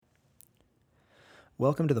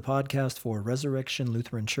Welcome to the podcast for Resurrection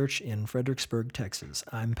Lutheran Church in Fredericksburg, Texas.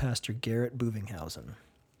 I'm Pastor Garrett Bovinghausen.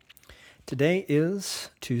 Today is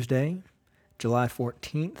Tuesday, July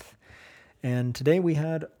 14th, and today we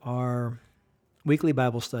had our weekly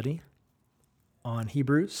Bible study on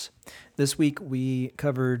Hebrews. This week we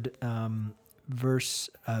covered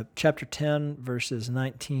chapter 10, verses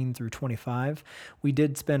 19 through 25. We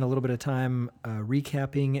did spend a little bit of time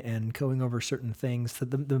recapping and going over certain things,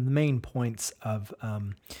 the main points of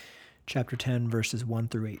chapter 10, verses 1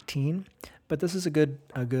 through 18. But this is a good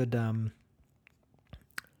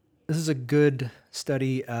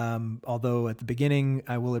study. Although at the beginning,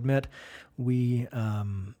 I will admit, we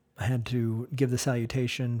I had to give the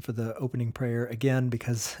salutation for the opening prayer again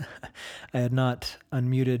because I had not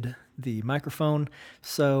unmuted the microphone.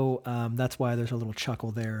 So that's why there's a little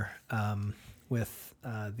chuckle there with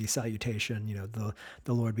the salutation,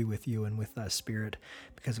 the Lord be with you and with thy spirit,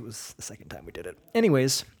 because it was the second time we did it.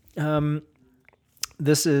 Anyways,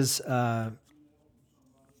 this is,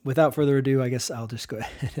 without further ado, I guess I'll just go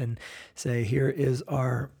ahead and say here is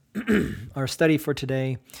our our study for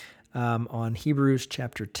today. On Hebrews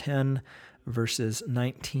chapter 10, verses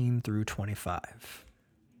 19 through 25.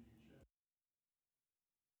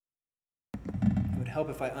 It would help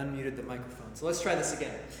if I unmuted the microphone. So let's try this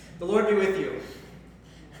again. The Lord be with you.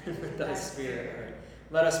 With thy spirit. All right.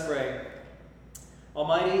 Let us pray.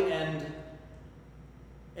 Almighty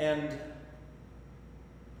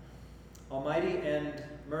and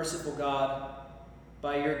merciful God,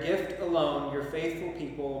 by your gift alone, your faithful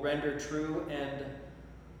people render true and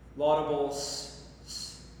laudable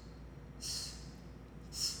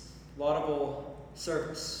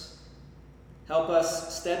service. Help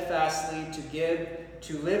us steadfastly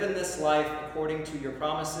to live in this life according to your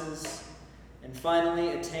promises, and finally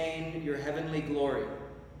attain your heavenly glory.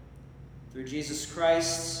 Through Jesus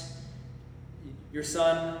Christ, your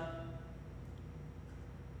Son,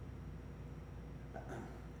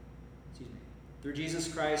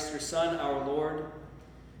 our Lord,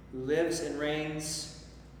 who lives and reigns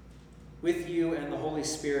with you and the Holy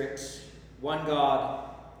Spirit, one God,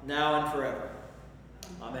 now and forever.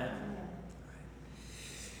 Amen.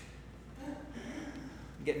 I'm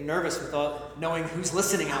getting nervous without knowing who's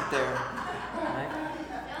listening out there. Right?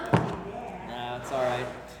 Nah, it's all right.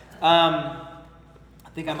 I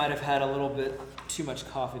think I might have had a little bit too much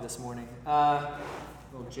coffee this morning. A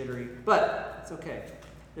little jittery, but it's okay.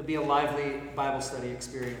 It'll be a lively Bible study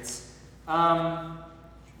experience.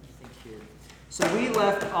 So we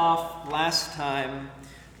left off last time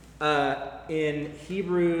in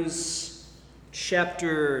Hebrews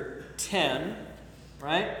chapter 10,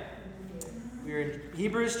 right? We were in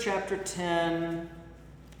Hebrews chapter 10,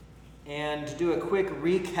 and to do a quick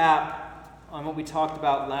recap on what we talked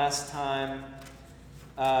about last time,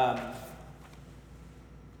 well,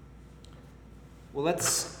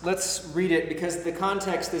 let's read it because the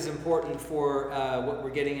context is important for what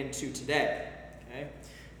we're getting into today. Okay,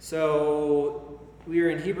 so we are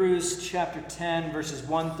in Hebrews chapter 10, verses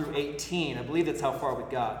 1 through 18. I believe that's how far we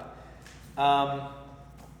got. So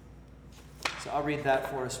I'll read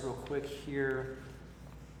that for us real quick here.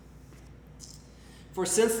 For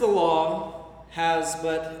since the law has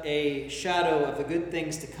but a shadow of the good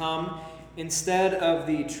things to come, instead of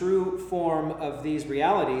the true form of these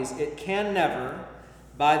realities, it can never,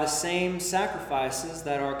 by the same sacrifices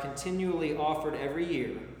that are continually offered every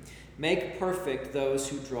year, make perfect those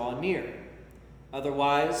who draw near.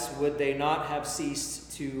 Otherwise, would they not have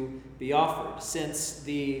ceased to be offered, since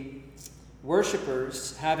the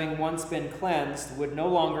worshippers, having once been cleansed, would no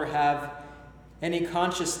longer have any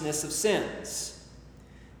consciousness of sins.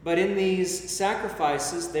 But in these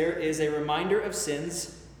sacrifices there is a reminder of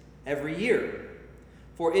sins every year.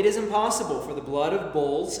 For it is impossible for the blood of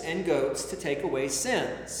bulls and goats to take away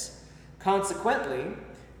sins. Consequently,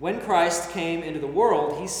 when Christ came into the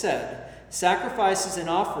world, he said, "Sacrifices and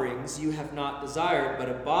offerings you have not desired, but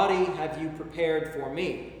a body have you prepared for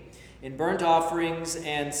me. In burnt offerings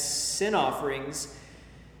and sin offerings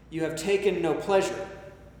you have taken no pleasure."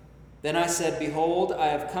 Then I said, "Behold, I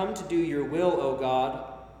have come to do your will, O God,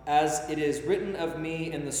 as it is written of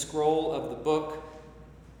me in the scroll of the book."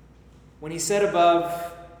 When he said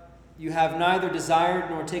above, "You have neither desired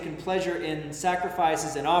nor taken pleasure in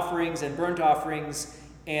sacrifices and offerings and burnt offerings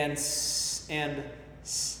and sin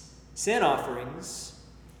offerings,"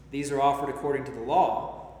 these are offered according to the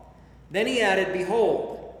law. Then he added,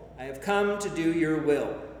 "Behold, I have come to do your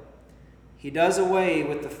will." He does away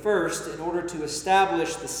with the first in order to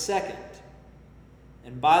establish the second.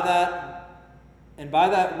 And by that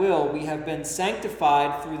will we have been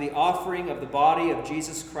sanctified through the offering of the body of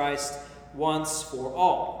Jesus Christ once for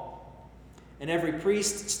all. and every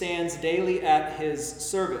priest stands daily at his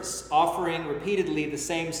service, offering repeatedly the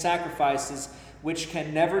same sacrifices which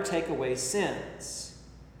can never take away sins.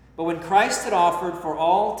 But when Christ had offered for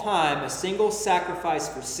all time a single sacrifice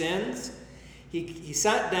for sins, he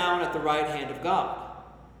sat down at the right hand of God,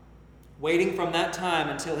 waiting from that time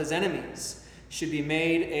until his enemies should be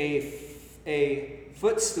made a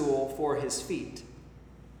footstool for his feet.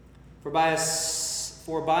 For by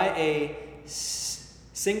a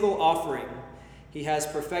single offering he has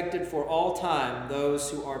perfected for all time those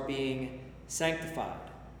who are being sanctified.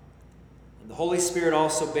 And the Holy Spirit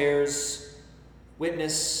also bears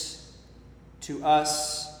witness to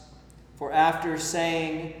us, for after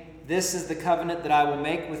saying, "This is the covenant that I will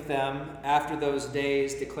make with them after those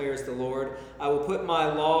days, declares the Lord. I will put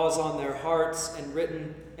my laws on their hearts and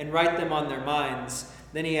write them on their minds."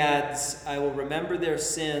 Then he adds, "I will remember their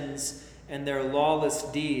sins and their lawless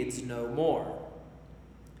deeds no more.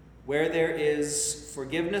 Where there is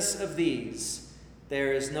forgiveness of these,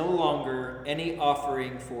 there is no longer any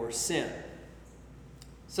offering for sin."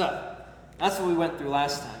 So, that's what we went through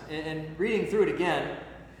last time. And reading through it again,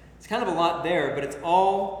 it's kind of a lot there, but it's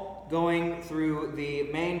all going through the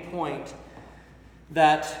main point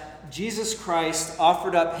that Jesus Christ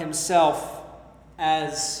offered up himself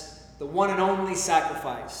as the one and only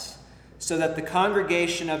sacrifice, so that the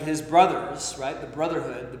congregation of his brothers, right, the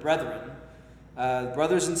brotherhood, the brethren,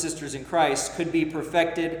 brothers and sisters in Christ, could be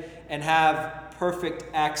perfected and have perfect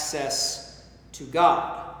access to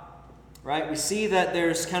God. Right? We see that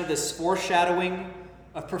there's kind of this foreshadowing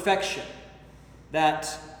of perfection, that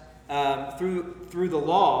through the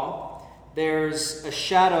law, there's a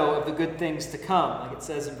shadow of the good things to come, like it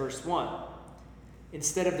says in verse 1,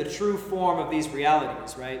 instead of the true form of these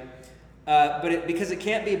realities, right? Because it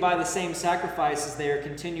can't be by the same sacrifices that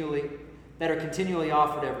are continually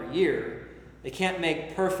offered every year. They can't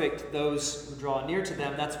make perfect those who draw near to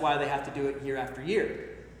them. That's why they have to do it year after year.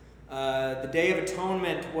 The Day of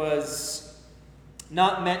Atonement was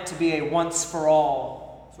not meant to be a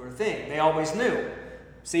once-for-all sort of thing. They always knew.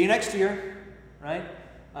 See you next year, right?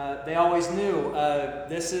 They always knew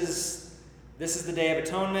this is the Day of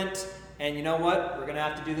Atonement, and you know what? We're going to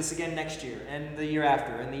have to do this again next year, and the year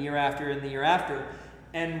after, and the year after, and the year after.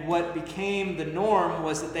 And what became the norm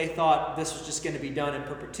was that they thought this was just going to be done in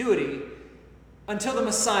perpetuity until the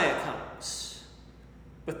Messiah comes.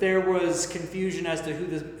 But there was confusion as to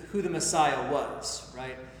who the Messiah was,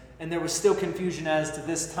 right? And there was still confusion as to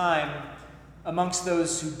this time amongst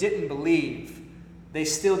those who didn't believe. They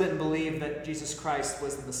still didn't believe that Jesus Christ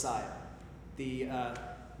was the Messiah, the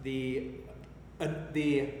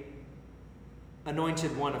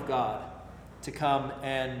anointed one of God, to come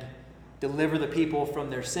and deliver the people from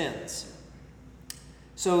their sins.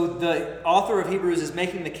 So the author of Hebrews is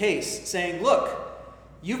making the case, saying, look,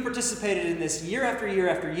 you've participated in this year after year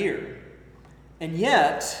after year, and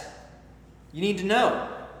yet you need to know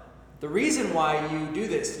the reason why you do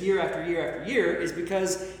this year after year after year is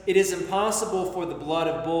because it is impossible for the blood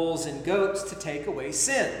of bulls and goats to take away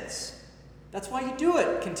sins. That's why you do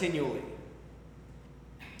it continually.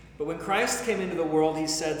 But when Christ came into the world, he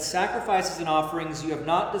said, "Sacrifices and offerings you have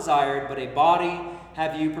not desired, but a body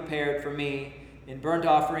have you prepared for me. In burnt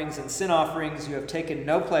offerings and sin offerings you have taken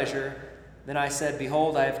no pleasure. Then I said,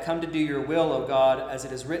 Behold, I have come to do your will, O God, as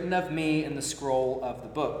it is written of me in the scroll of the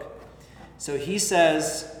book." So he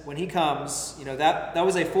says, when he comes, that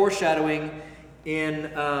was a foreshadowing in,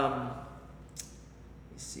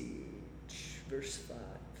 verse 5,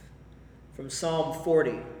 from Psalm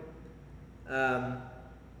 40.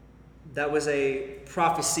 That was a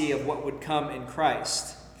prophecy of what would come in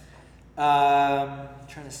Christ. I'm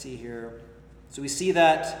trying to see here. So we see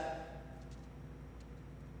that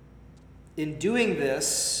in doing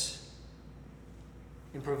this,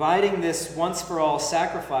 in providing this once-for-all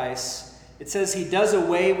sacrifice, it says he does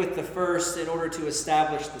away with the first in order to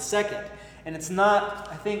establish the second. And it's not,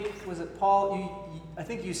 I think, was it Paul? I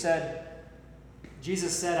think you said,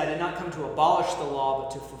 Jesus said, "I did not come to abolish the law,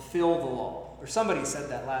 but to fulfill the law." Or somebody said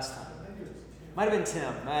that last time. Might have been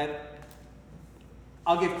Tim.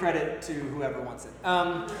 I'll give credit to whoever wants it.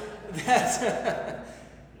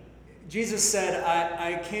 Jesus said,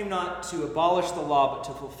 I came not to abolish the law, but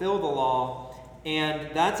to fulfill the law. And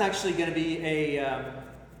that's actually going to be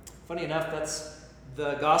funny enough, that's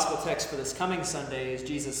the gospel text for this coming Sunday, is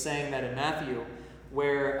Jesus saying that in Matthew,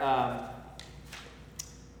 where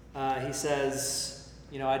he says,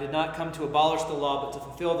 I did not come to abolish the law, but to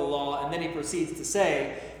fulfill the law. And then he proceeds to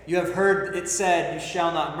say, "You have heard it said, you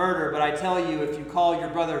shall not murder, but I tell you, if you call your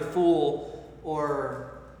brother fool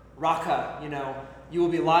or raka, you will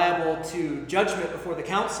be liable to judgment before the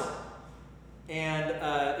council." And,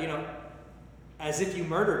 as if you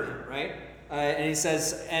murdered him, right? And he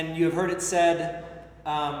says, and you have heard it said,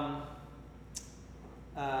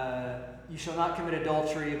 you shall not commit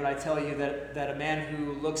adultery, but I tell you that a man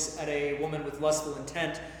who looks at a woman with lustful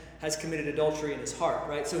intent has committed adultery in his heart,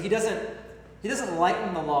 right? So he doesn't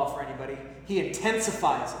lighten the law for anybody. He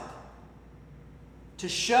intensifies it to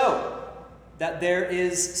show that there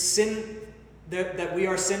is sin, that we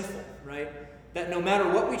are sinful, right? That no matter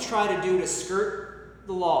what we try to do to skirt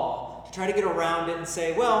the law, to try to get around it and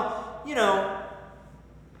say, well,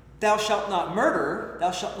 thou shalt not murder,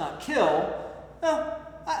 thou shalt not kill. Well,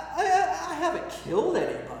 I haven't killed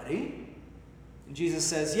anybody. And Jesus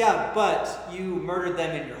says, yeah, but you murdered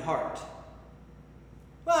them in your heart.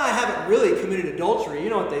 Well, I haven't really committed adultery. You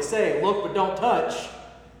know what they say, look but don't touch.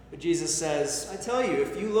 But Jesus says, I tell you,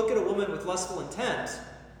 if you look at a woman with lustful intent,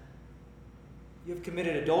 you have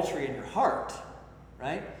committed adultery in your heart,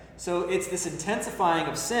 right? So it's this intensifying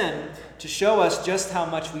of sin to show us just how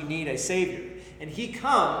much we need a Savior. And he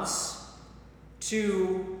comes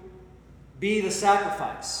to be the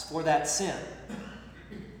sacrifice for that sin.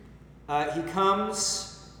 He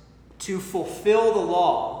comes to fulfill the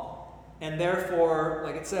law, and therefore,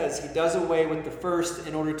 like it says, he does away with the first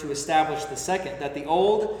in order to establish the second, that the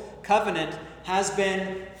old covenant has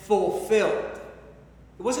been fulfilled.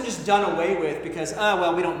 It wasn't just done away with because,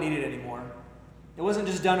 we don't need it anymore. It wasn't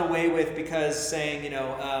just done away with because saying,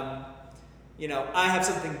 I have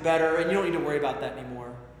something better and you don't need to worry about that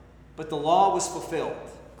anymore. But the law was fulfilled.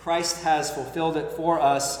 Christ has fulfilled it for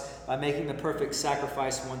us by making the perfect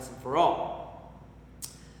sacrifice once and for all.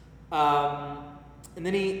 And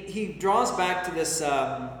then he draws back to this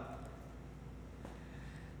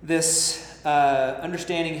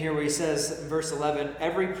understanding here where he says in verse 11,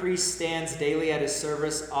 every priest stands daily at his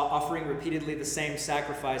service, offering repeatedly the same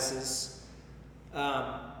sacrifices,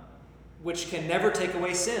 which can never take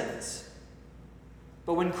away sins.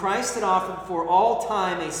 But when Christ had offered for all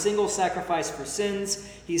time a single sacrifice for sins,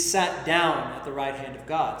 he sat down at the right hand of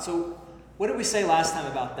God. So what did we say last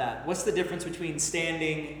time about that? What's the difference between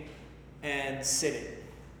standing and sitting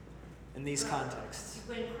in these contexts?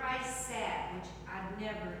 When Christ sat, which I've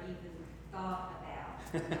never even thought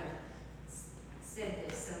about, I've said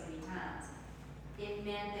this so many times, it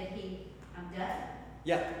meant that I'm done.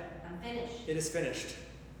 Yeah. I'm finished. It is finished.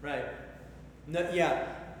 Right.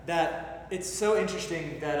 It's so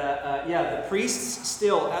interesting that, the priests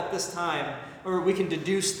still at this time, or we can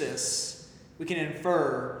deduce this, we can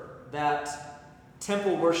infer that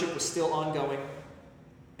temple worship was still ongoing,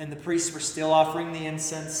 and the priests were still offering the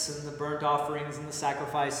incense and the burnt offerings and the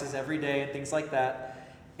sacrifices every day and things like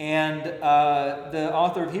that. And the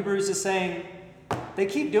author of Hebrews is saying they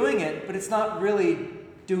keep doing it, but it's not really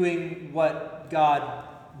doing what God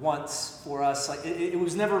wants for us. Like it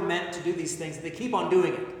was never meant to do these things. They keep on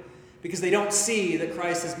doing it because they don't see that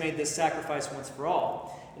Christ has made this sacrifice once for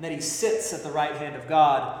all, and that he sits at the right hand of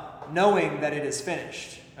God, knowing that it is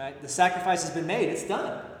finished. Right? The sacrifice has been made. It's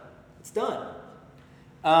done. It's done.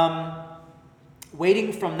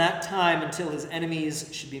 Waiting from that time until his enemies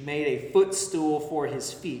should be made a footstool for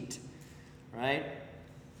his feet. Right?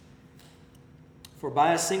 For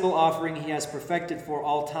by a single offering he has perfected for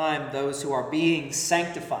all time those who are being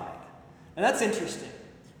sanctified. And that's interesting.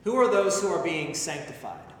 Who are those who are being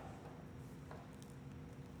sanctified?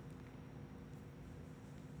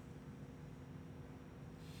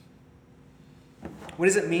 What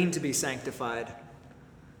does it mean to be sanctified?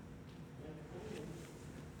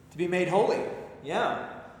 To be made holy. Yeah.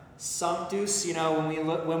 Sanctus,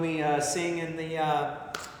 when we sing in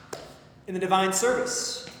the divine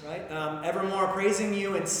service, right? Evermore praising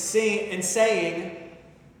you and saying,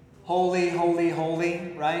 holy, holy,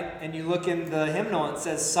 holy, right? And you look in the hymnal, it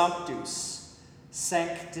says sanctus,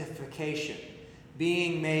 sanctification,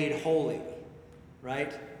 being made holy,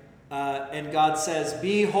 right? And God says,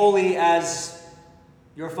 be holy as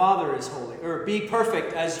your Father is holy, or be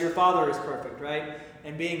perfect as your Father is perfect, right?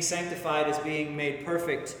 And being sanctified is being made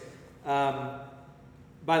perfect by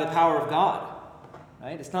the power of God,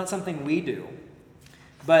 right? It's not something we do.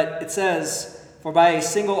 But it says, for by a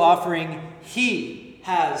single offering he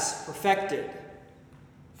has perfected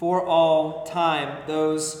for all time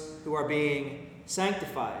those who are being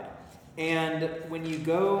sanctified. And when you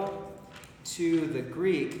go to the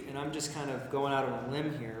Greek, and I'm just kind of going out on a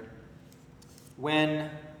limb here,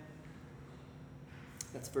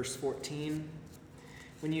 that's verse 14.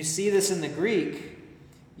 When you see this in the Greek,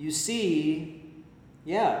 you see,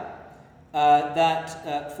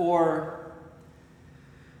 that for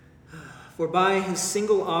by his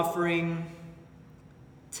single offering,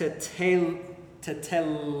 teteleoken,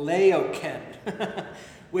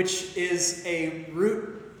 which is a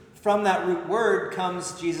root from that root word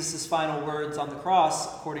comes Jesus' final words on the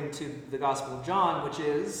cross, according to the Gospel of John, which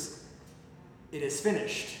is, "It is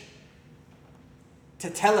finished."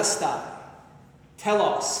 Tetelestai.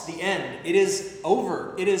 Telos, the end. It is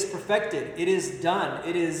over. It is perfected. It is done.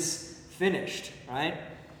 It is finished, right?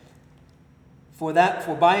 For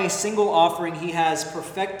by a single offering he has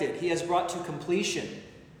perfected. He has brought to completion.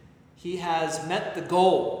 He has met the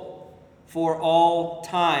goal for all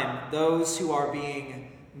time, those who are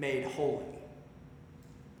being made holy.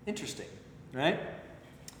 Interesting, right?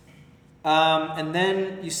 And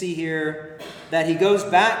then you see here that he goes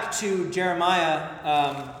back to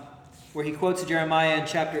Jeremiah, where he quotes Jeremiah in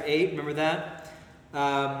chapter 8. Remember that?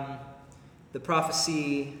 The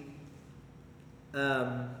prophecy,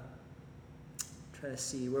 trying to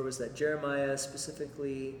see, where was that? Jeremiah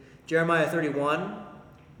specifically. Jeremiah 31.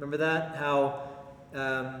 Remember that? How,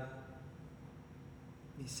 let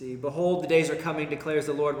me see. "Behold, the days are coming, declares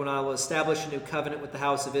the Lord, when I will establish a new covenant with the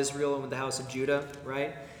house of Israel and with the house of Judah,"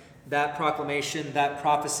 right? That proclamation, that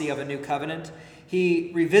prophecy of a new covenant.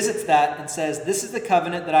 He revisits that and says, "This is the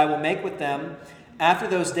covenant that I will make with them. After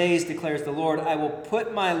those days, declares the Lord, I will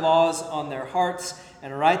put my laws on their hearts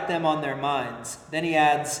and write them on their minds." Then he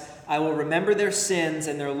adds, "I will remember their sins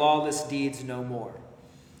and their lawless deeds no more."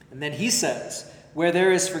 And then he says, "Where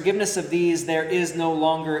there is forgiveness of these, there is no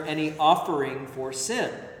longer any offering for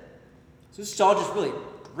sin." So this is all just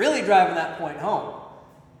really driving that point home.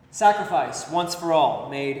 Sacrifice once for all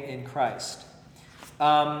made in Christ.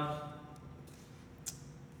 Let's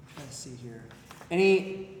see here.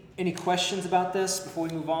 Any questions about this before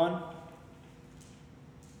we move on?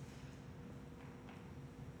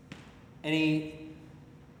 Any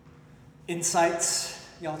insights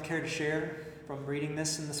y'all care to share from reading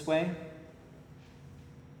this in this way?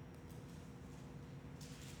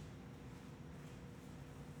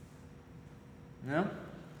 No?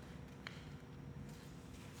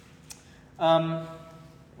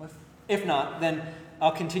 If not, then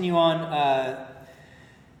I'll continue on.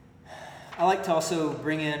 I like to also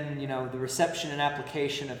bring in, the reception and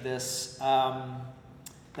application of this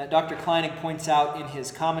that Dr. Kleinig points out in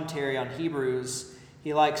his commentary on Hebrews.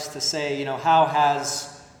 He likes to say, how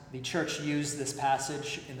has the church used this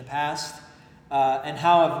passage in the past? And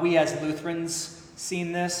how have we as Lutherans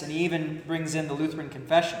seen this? And he even brings in the Lutheran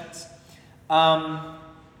confessions.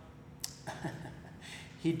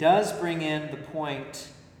 He does bring in the point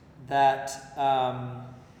that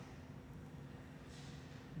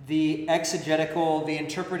the exegetical, the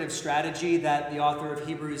interpretive strategy that the author of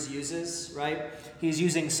Hebrews uses, right? He's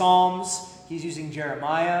using Psalms, he's using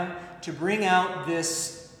Jeremiah to bring out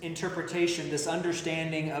this interpretation, this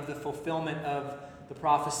understanding of the fulfillment of the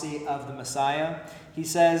prophecy of the Messiah. He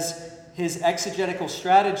says his exegetical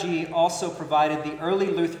strategy also provided the early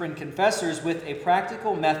Lutheran confessors with a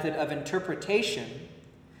practical method of interpretation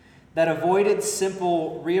that avoided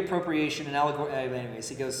simple reappropriation and allegory. Anyways,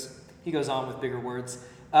 he goes on with bigger words.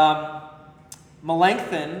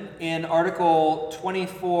 Melanchthon, in Article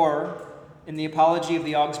 24 in the Apology of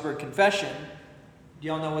the Augsburg Confession, do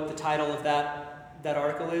y'all know what the title of that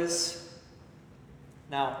article is?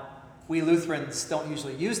 Now, we Lutherans don't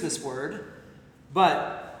usually use this word,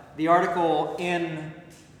 but the article in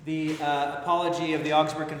the Apology of the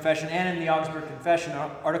Augsburg Confession and in the Augsburg Confession,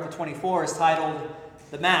 Article 24, is titled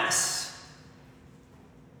 "The Mass."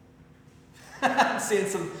 I'm seeing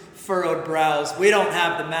some furrowed brows. We don't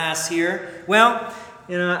have the Mass here. Well,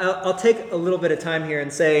 I'll take a little bit of time here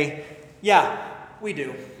and say, yeah, we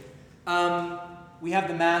do. We have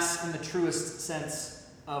the Mass in the truest sense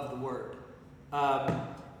of the word.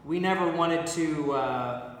 We never wanted to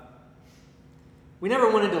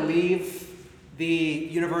leave the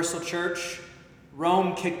universal church.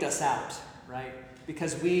 Rome kicked us out, right?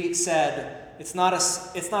 Because we said it's not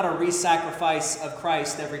a re-sacrifice of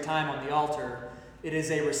Christ every time on the altar. It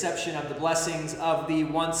is a reception of the blessings of the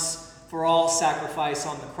once for all sacrifice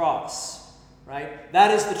on the cross, right?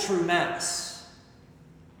 That is the true Mass.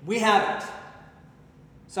 We have it.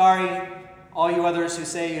 Sorry, all you others who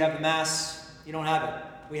say you have the Mass, you don't have it.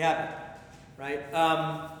 We have it, right?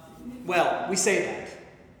 Well, we say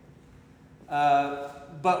that.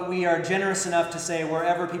 But we are generous enough to say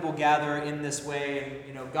wherever people gather in this way,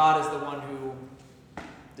 and God is the one who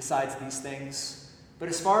decides these things. But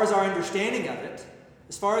as far as our understanding of it,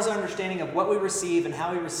 as far as our understanding of what we receive and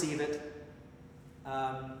how we receive it,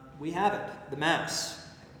 we have it, the Mass,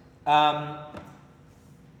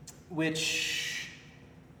 which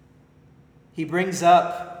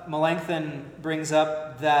Melanchthon brings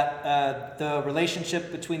up that the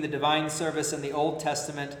relationship between the divine service in the Old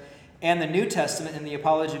Testament and the New Testament in the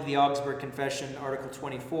Apology of the Augsburg Confession, Article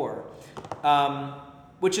 24.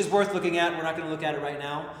 which is worth looking at. We're not going to look at it right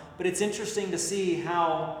now. But it's interesting to see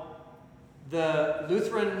how the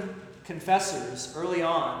Lutheran confessors early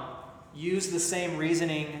on used the same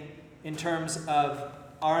reasoning in terms of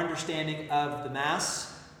our understanding of the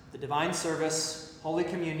Mass, the divine service, Holy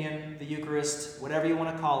Communion, the Eucharist, whatever you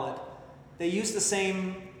want to call it. They use the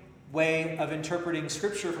same way of interpreting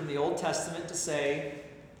Scripture from the Old Testament to say,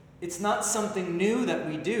 it's not something new that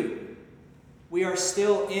we do. We are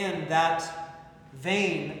still in that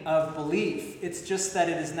vein of belief. It's just that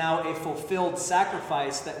it is now a fulfilled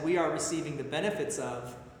sacrifice that we are receiving the benefits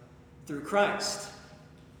of through Christ,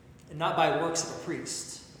 and not by works of a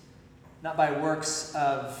priest, not by works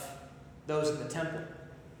of those in the temple.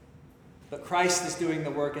 But Christ is doing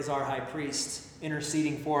the work as our high priest,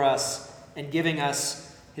 interceding for us and giving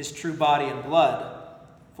us his true body and blood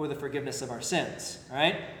for the forgiveness of our sins. All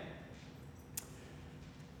right?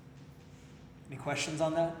 Any questions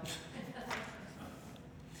on that?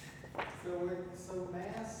 So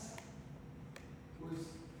Mass was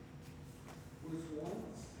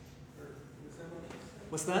once, or was that what you said?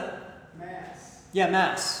 What's that? Mass. Yeah,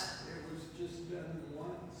 Mass. It was just done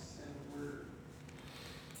once, and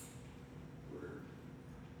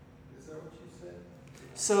is that what you said?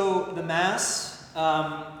 So the Mass,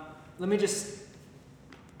 I'll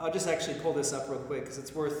just actually pull this up real quick because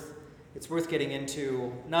it's worth getting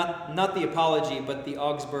into, not the apology, but the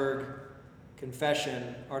Augsburg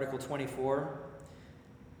Confession, Article 24.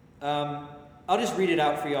 I'll just read it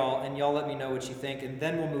out for y'all, and y'all let me know what you think, and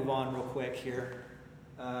then we'll move on real quick here,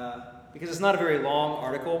 because it's not a very long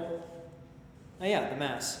article. Oh yeah, the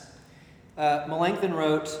Mass. Melanchthon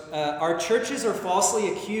wrote, our churches are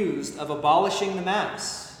falsely accused of abolishing the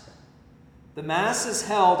Mass. The Mass is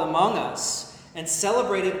held among us and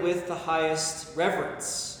celebrated with the highest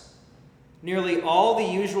reverence. Nearly all the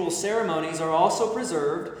usual ceremonies are also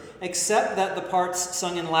preserved, except that the parts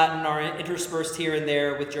sung in Latin are interspersed here and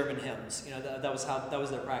there with German hymns. You know, that was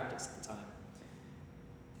their practice at the time.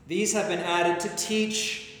 These have been added to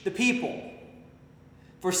teach the people.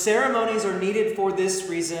 For ceremonies are needed for this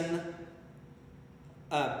reason.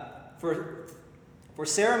 For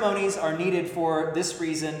ceremonies are needed for this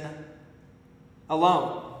reason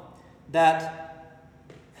alone, that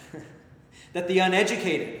that the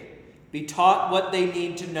uneducated be taught what they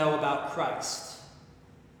need to know about Christ.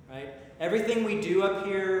 Right? Everything we do up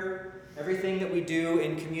here, everything that we do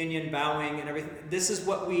in communion, bowing, and everything, this is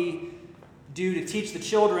what we do to teach the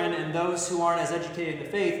children and those who aren't as educated in the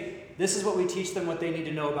faith. This is what we teach them, what they need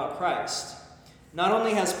to know about Christ. Not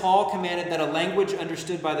only has Paul commanded that a language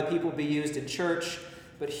understood by the people be used in church,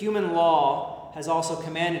 but human law has also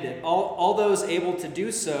commanded it. All those able to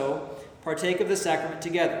do so partake of the sacrament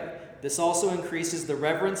together. This also increases the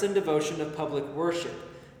reverence and devotion of public worship.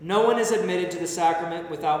 No one is admitted to the sacrament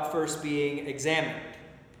without first being examined.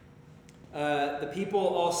 The people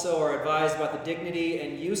also are advised about the dignity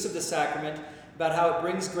and use of the sacrament, about how it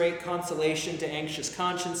brings great consolation to anxious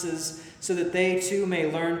consciences, so that they too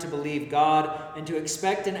may learn to believe God and to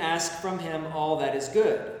expect and ask from him all that is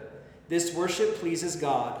good. This worship pleases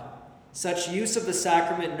God. Such use of the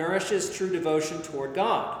sacrament nourishes true devotion toward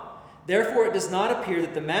God. Therefore, it does not appear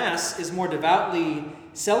that the Mass is more devoutly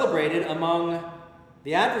celebrated among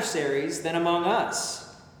the adversaries than among us.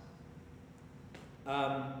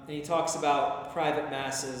 And he talks about private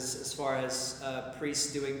masses as far as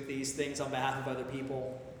priests doing these things on behalf of other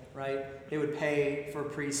people, right? They would pay for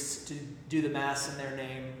priests to do the Mass in their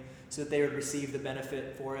name so that they would receive the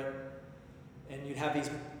benefit for it. And you'd have these,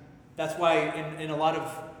 that's why in a lot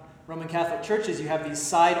of Roman Catholic churches you have these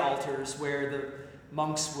side altars where the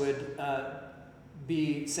monks would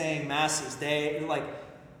be saying Masses, like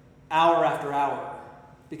hour after hour,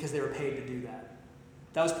 because they were paid to do that.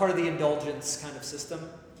 That was part of the indulgence kind of system.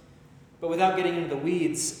 But without getting into the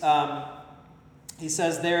weeds, he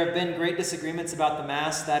says, there have been great disagreements about the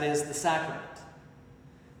Mass, that is, the sacrament.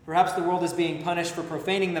 Perhaps the world is being punished for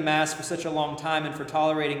profaning the Mass for such a long time and for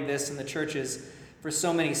tolerating this in the churches for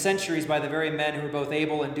so many centuries by the very men who are both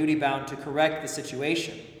able and duty-bound to correct the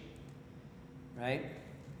situation. Right?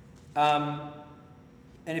 And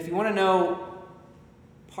if you want to know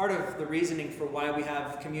part of the reasoning for why we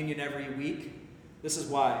have communion every week, this is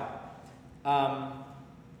why. It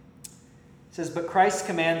says, but Christ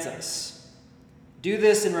commands us, do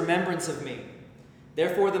this in remembrance of me.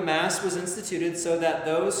 Therefore the Mass was instituted so that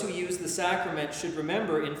those who use the sacrament should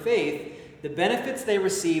remember in faith the benefits they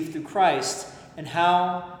receive through Christ and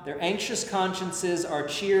how their anxious consciences are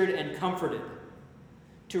cheered and comforted.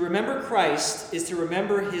 To remember Christ is to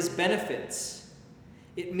remember his benefits.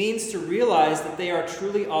 It means to realize that they are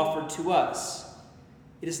truly offered to us.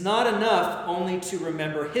 It is not enough only to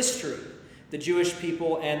remember history. The Jewish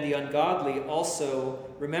people and the ungodly also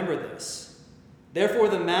remember this. Therefore,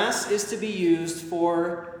 the Mass is to be used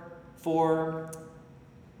for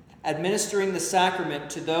administering the sacrament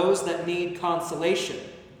to those that need consolation.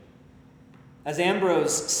 As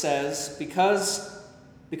Ambrose says, because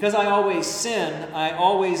I always sin, I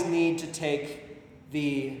always need to take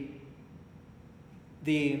the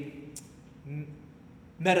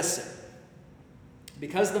medicine.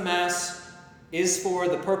 Because the Mass is for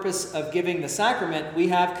the purpose of giving the sacrament, we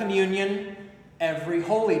have communion every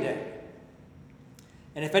holy day.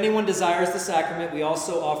 And if anyone desires the sacrament, we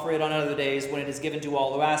also offer it on other days when it is given to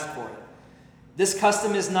all who ask for it. This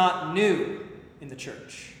custom is not new in the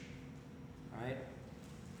church. All right?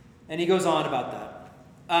 And he goes on about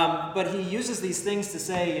that. But he uses these things to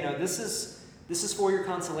say, this is for your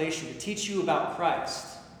consolation, to teach you about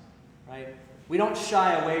Christ. Right? We don't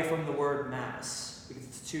shy away from the word Mass because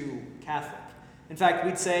it's too Catholic. In fact,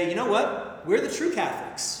 we'd say, you know what? We're the true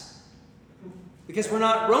Catholics. Because we're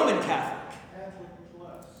not Roman Catholic.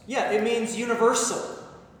 Yeah, it means universal.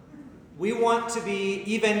 We want to be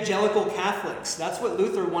evangelical Catholics. That's what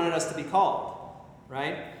Luther wanted us to be called,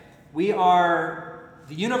 right? We are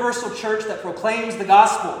the universal church that proclaims the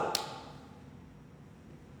gospel.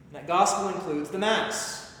 And that gospel includes the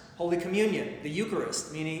Mass, Holy Communion, the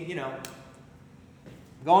Eucharist, meaning,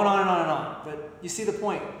 going on and on and on. But you see the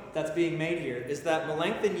point that's being made here is that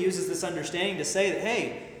Melanchthon uses this understanding to say that,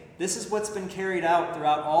 hey, this is what's been carried out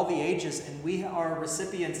throughout all the ages, and we are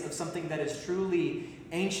recipients of something that is truly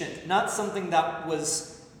ancient, not something that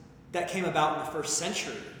came about in the first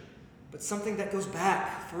century, but something that goes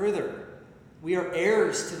back further. We are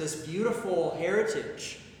heirs to this beautiful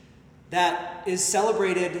heritage that is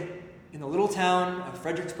celebrated in the little town of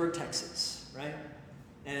Fredericksburg, Texas, right?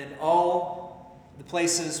 And all the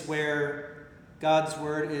places where God's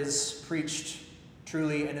word is preached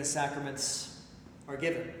truly and his sacraments are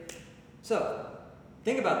given. So,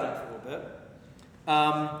 think about that for a little bit.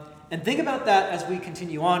 And think about that as we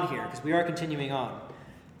continue on here, because we are continuing on.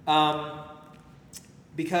 And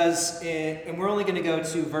we're only going to go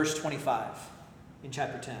to verse 25 in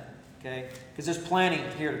chapter 10, okay? Because there's plenty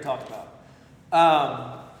here to talk about.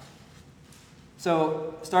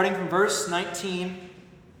 So, starting from verse 19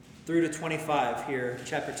 through to 25 here,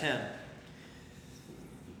 chapter 10.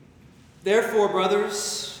 Therefore,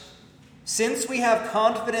 brothers, since we have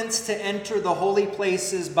confidence to enter the holy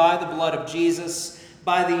places by the blood of Jesus,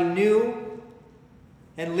 by the new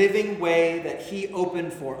and living way that he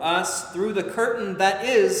opened for us, through the curtain that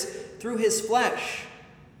is through his flesh.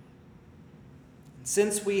 And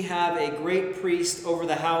since we have a great priest over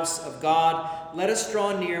the house of God, let us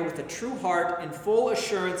draw near with a true heart and full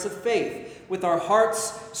assurance of faith, with our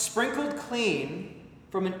hearts sprinkled clean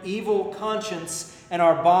from an evil conscience and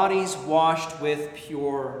our bodies washed with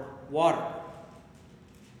pure water.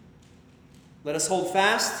 Let us hold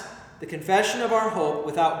fast the confession of our hope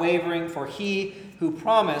without wavering, for he who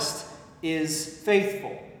promised is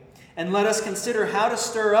faithful. And let us consider how to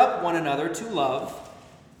stir up one another to love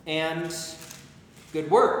and good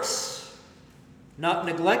works, not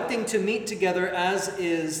neglecting to meet together as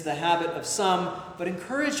is the habit of some, but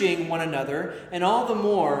encouraging one another, and all the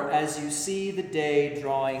more as you see the day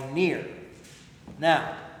drawing near.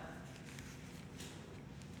 Now,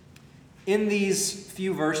 in these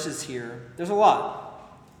few verses here, there's a lot.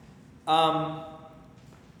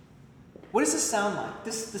 What does this sound like?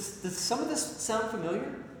 Does some of this sound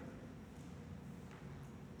familiar?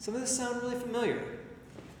 Some of this sound really familiar.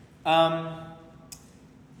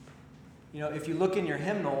 If you look in your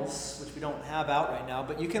hymnals, which we don't have out right now,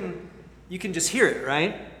 but you can just hear it,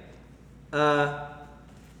 right?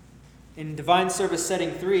 In Divine Service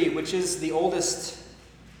Setting 3, which is the oldest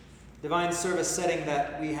divine service setting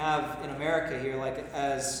that we have in America here, like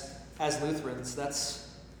as Lutherans. That's,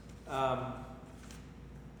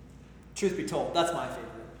 truth be told, that's my favorite.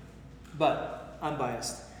 But I'm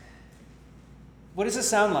biased. What does it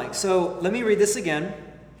sound like? So let me read this again.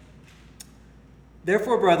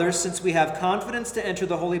 Therefore, brothers, since we have confidence to enter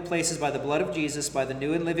the holy places by the blood of Jesus, by the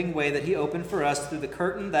new and living way that he opened for us through the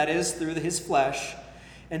curtain that is through his flesh,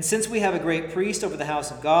 and since we have a great priest over the house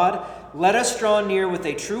of God, let us draw near with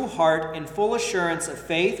a true heart and full assurance of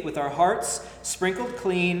faith, with our hearts sprinkled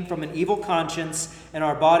clean from an evil conscience and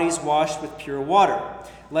our bodies washed with pure water.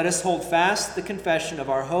 Let us hold fast the confession of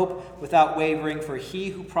our hope without wavering, for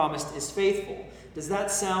he who promised is faithful. Does that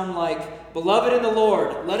sound like, beloved in the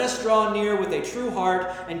Lord, let us draw near with a true heart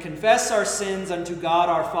and confess our sins unto God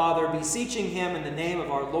our Father, beseeching him in the name of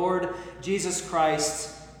our Lord Jesus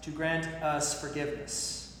Christ to grant us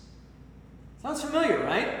forgiveness? Sounds familiar,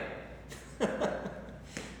 right?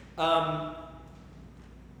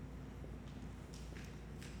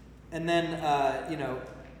 And then,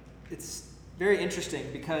 it's very interesting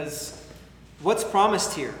because what's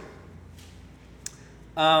promised here?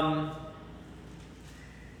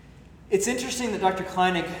 It's interesting that Dr.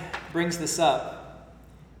 Kleinig brings this up.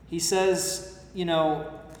 He says,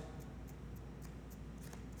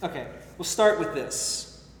 okay, we'll start with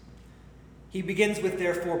this. He begins with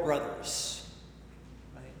therefore brothers.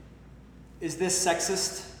 Right? Is this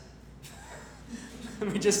sexist?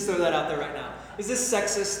 Let me just throw that out there right now. Is this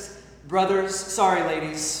sexist? Brothers, sorry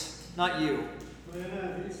ladies, not you. The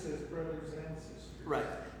NIV says brothers and sisters. Right.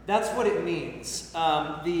 That's what it means.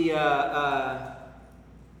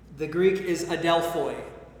 The Greek is adelphoi.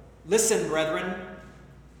 Listen, brethren.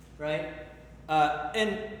 Right?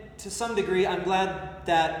 And to some degree, I'm glad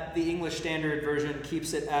that the English Standard Version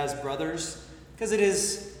keeps it as brothers. Because it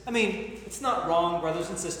is, it's not wrong, brothers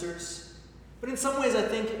and sisters. But in some ways, I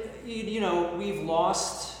think, we've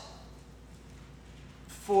lost,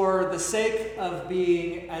 for the sake of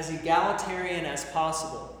being as egalitarian as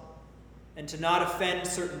possible, and to not offend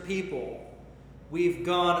certain people, we've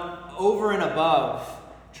gone over and above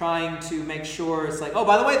trying to make sure it's like, oh,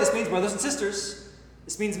 by the way, this means brothers and sisters.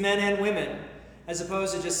 This means men and women, as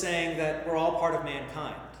opposed to just saying that we're all part of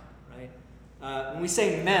mankind, right? When we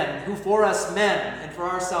say men, who for us men and for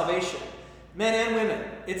our salvation, men and women,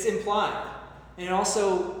 it's implied. And it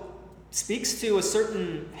also speaks to a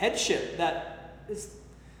certain headship that is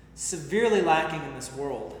severely lacking in this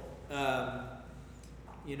world.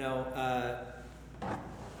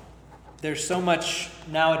 There's so much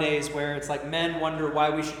nowadays where it's like men wonder why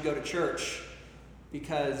we should go to church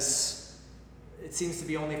because it seems to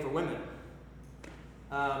be only for women.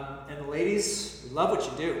 And the ladies, we love what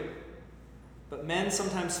you do. But men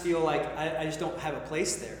sometimes feel like I just don't have a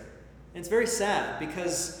place there. And it's very sad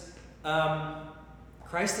because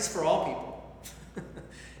Christ is for all people.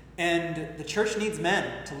 And the church needs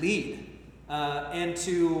men to lead and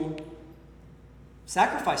to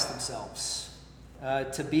sacrifice themselves.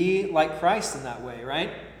 To be like Christ in that way,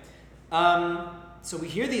 right? So we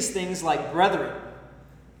hear these things like brethren.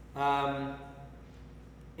 And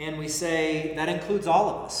we say, that includes all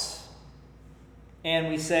of us. And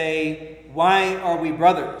we say, why are we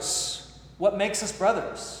brothers? What makes us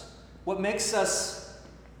brothers? What makes us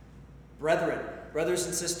brethren, brothers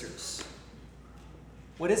and sisters?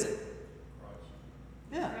 What is it? Christ.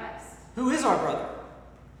 Yeah. Christ. Who is our brother?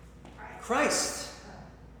 Christ.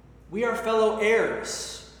 We are fellow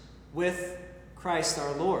heirs with Christ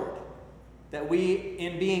our Lord. That we,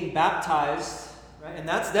 in being baptized, right, and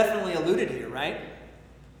that's definitely alluded here, right?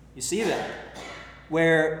 You see that.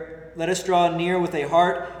 Where let us draw near with a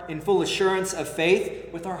heart in full assurance of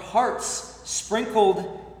faith, with our hearts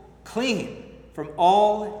sprinkled clean from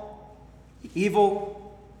all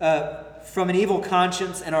evil, from an evil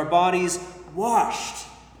conscience, and our bodies washed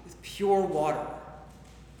with pure water.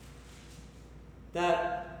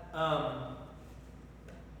 That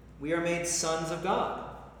we are made sons of God,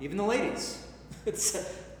 even the ladies.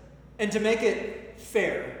 And to make it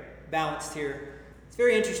fair, balanced here, it's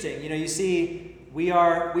very interesting. You see, we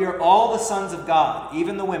are all the sons of God,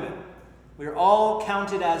 even the women. We are all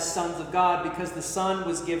counted as sons of God because the Son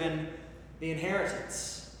was given the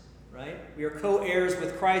inheritance, right? We are co-heirs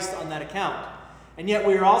with Christ on that account. And yet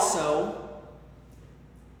we are also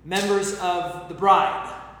members of the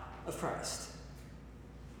bride of Christ.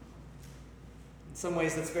 In some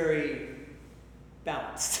ways, that's very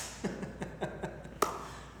balanced.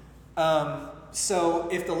 So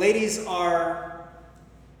if the ladies are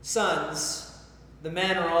sons, the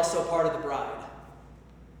men are also part of the bride.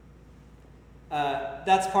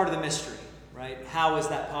 That's part of the mystery, right? How is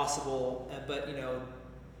that possible? But,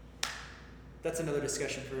 that's another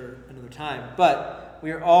discussion for another time. But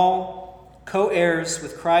we are all co-heirs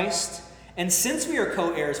with Christ. And since we are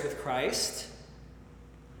co-heirs with Christ,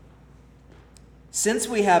 since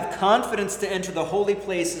we have confidence to enter the holy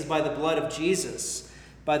places by the blood of Jesus,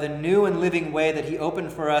 by the new and living way that he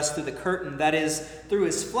opened for us through the curtain, that is, through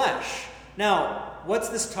his flesh. Now, what's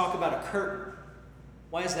this talk about a curtain?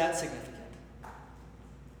 Why is that significant? I'm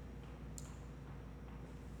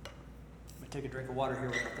going to take a drink of water here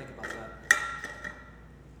while I think about that.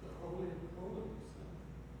 The Holy of Holies.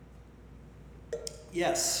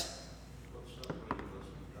 Yes. What separated us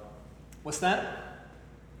from God? What's that? The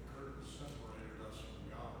curtain separated us from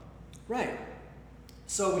God. Right.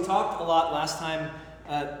 So we talked a lot last time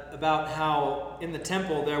about how in the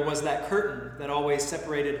temple there was that curtain that always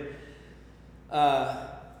separated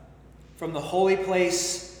from the holy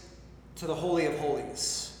place to the Holy of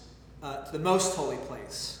Holies, to the most holy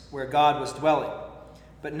place where God was dwelling.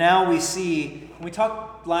 But now we see, and we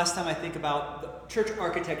talked last time, I think, about the church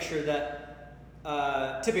architecture that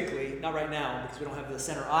typically, not right now because we don't have the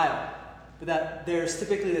center aisle, but that there's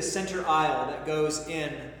typically the center aisle that goes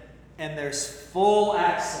in and there's full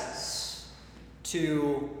access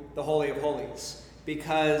to the Holy of Holies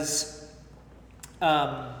because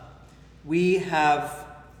we have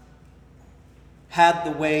had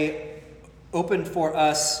the way opened for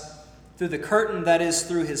us through the curtain that is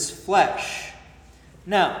through his flesh.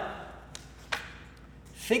 Now,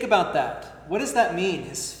 think about that. What does that mean,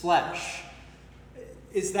 his flesh?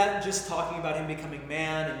 Is that just talking about him becoming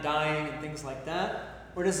man and dying and things like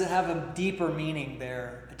that? Or does it have a deeper meaning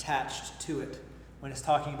there attached to it when it's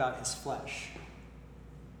talking about his flesh?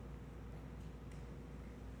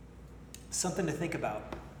 Something to think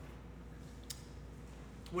about.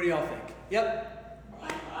 What do y'all think? Yep. My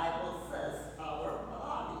Bible says our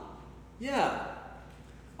body Yeah.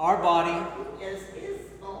 Our body. is his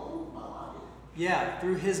own body. Yeah.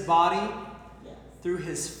 Through his body, Yes. through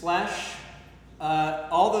his flesh,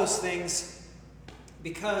 all those things.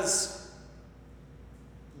 Because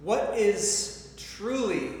what is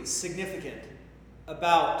truly significant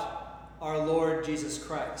about our Lord Jesus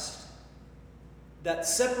Christ that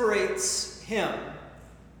separates him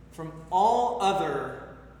from all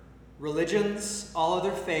other religions, all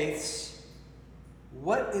other faiths?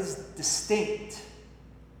 What is distinct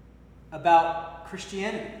about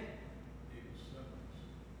Christianity?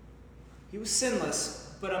 He was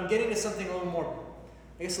sinless, but I'm getting to something a little more,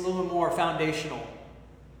 I guess a little bit more foundational.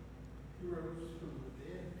 He rose from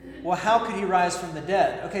the dead. Well, how could he rise from the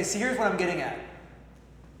dead? Okay, so here's what I'm getting at.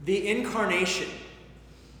 The incarnation.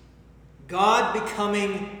 God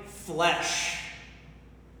becoming flesh.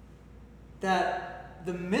 That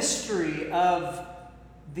the mystery of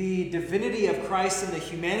the divinity of Christ and the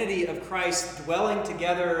humanity of Christ dwelling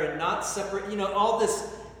together and not separate, all this,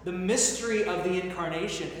 the mystery of the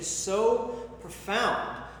incarnation is so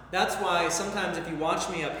profound. That's why sometimes if you watch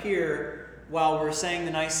me up here while we're saying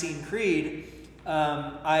the Nicene Creed,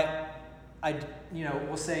 we'll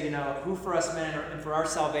say, who for us men and for our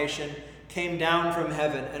salvation came down from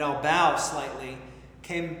heaven, and I'll bow slightly,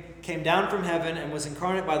 came down from heaven and was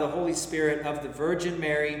incarnate by the Holy Spirit of the Virgin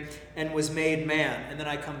Mary and was made man. And then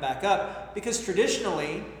I come back up because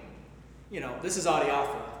traditionally, this is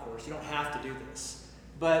adiapha, of course. You don't have to do this.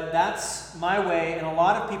 But that's my way and a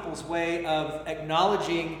lot of people's way of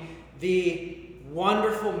acknowledging the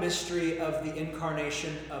wonderful mystery of the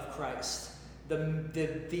incarnation of Christ.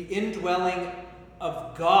 The indwelling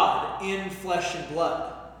of God in flesh and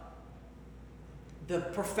blood. The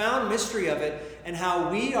profound mystery of it and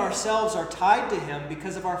how we ourselves are tied to him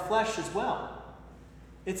because of our flesh as well.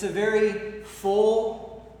 It's a very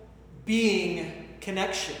full being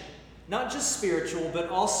connection. Not just spiritual, but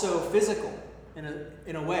also physical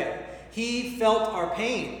in a way. He felt our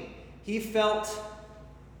pain. He felt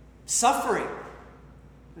suffering.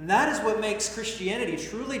 And that is what makes Christianity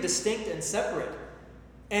truly distinct and separate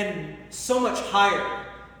and so much higher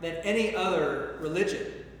than any other religion,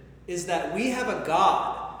 is that we have a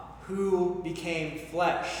God who became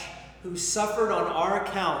flesh, who suffered on our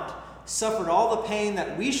account, suffered all the pain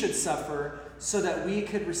that we should suffer so that we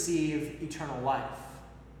could receive eternal life.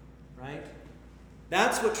 Right?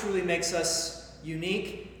 That's what truly makes us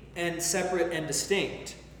unique and separate and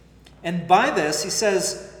distinct. And by this, he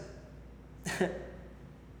says,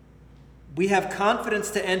 we have confidence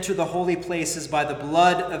to enter the holy places by the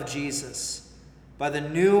blood of Jesus, by the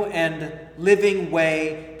new and living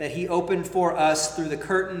way that he opened for us through the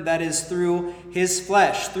curtain that is through his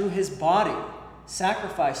flesh, through his body,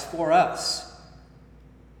 sacrificed for us.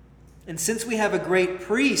 And since we have a great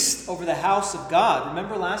priest over the house of God,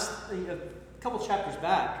 remember a couple chapters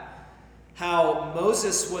back, how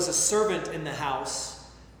Moses was a servant in the house,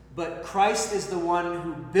 but Christ is the one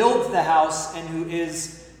who builds the house and who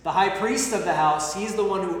is the high priest of the house. He's the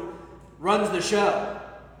one who runs the show.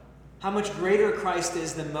 How much greater Christ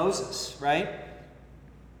is than Moses, right?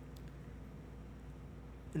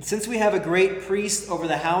 And since we have a great priest over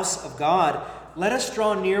the house of God, let us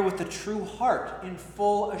draw near with a true heart in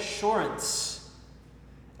full assurance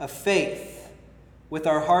of faith, with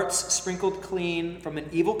our hearts sprinkled clean from an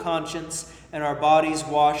evil conscience and our bodies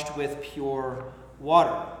washed with pure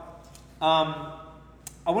water.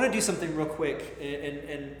 I want to do something real quick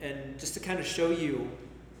and just to kind of show you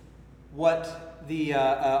what the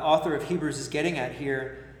author of Hebrews is getting at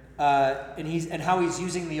here, and how he's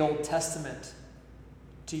using the Old Testament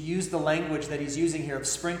to use the language that he's using here of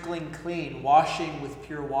sprinkling clean, washing with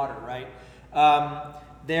pure water, right?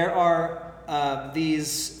 There are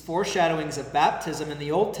these foreshadowings of baptism in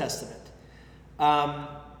the Old Testament,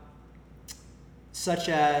 such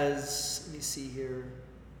as, let me see here.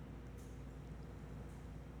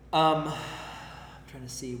 trying to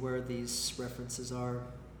see where these references are.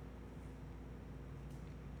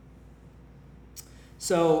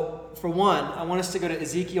 So, for one, I want us to go to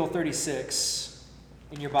Ezekiel 36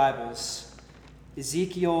 in your Bibles.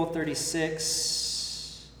 Ezekiel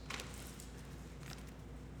 36.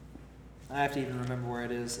 I have to even remember where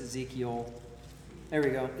it is. Ezekiel. There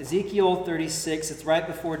we go. Ezekiel 36. It's right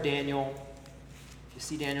before Daniel. If you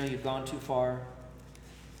see Daniel, you've gone too far,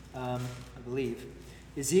 I believe.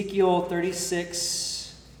 Ezekiel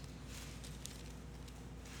 36,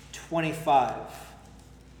 25.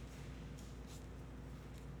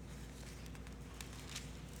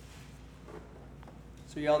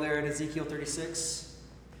 So y'all there at Ezekiel 36?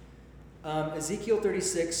 Ezekiel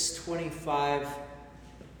 36, 25.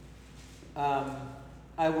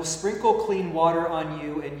 I will sprinkle clean water on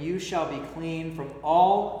you, and you shall be clean from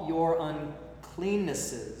all your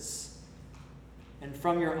uncleannesses, and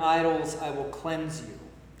from your idols I will cleanse you.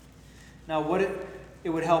 Now, it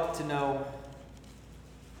would help to know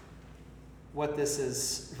what this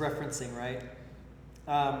is referencing, right?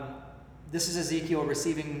 This is Ezekiel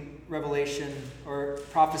receiving revelation or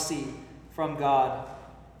prophecy from God.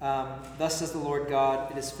 Thus says the Lord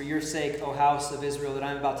God, it is for your sake, O house of Israel, that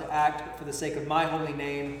I am about to act for the sake of my holy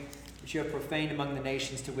name, which you have profaned among the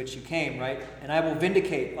nations to which you came, right? And I will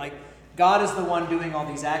vindicate, like God is the one doing all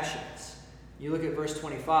these actions. You look at verse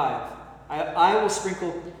 25. I will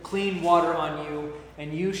sprinkle clean water on you,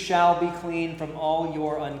 and you shall be clean from all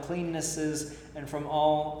your uncleannesses, and from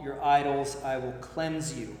all your idols I will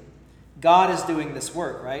cleanse you. God is doing this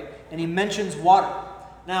work, right? And he mentions water.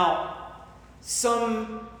 Now,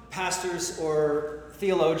 some pastors or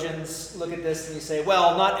theologians look at this and you say,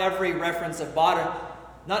 well, not every reference of water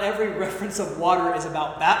is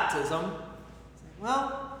about baptism.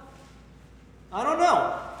 Well, I don't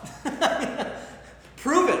know.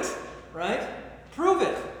 Prove it, right? Prove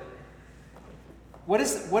it. What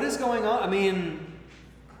is going on? I mean,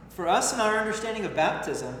 for us and our understanding of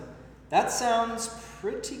baptism, that sounds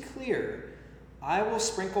pretty clear. I will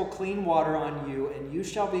sprinkle clean water on you, and you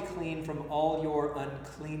shall be clean from all your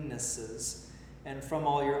uncleannesses, and from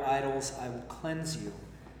all your idols I will cleanse you.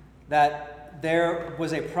 That there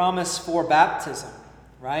was a promise for baptism,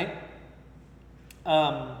 right?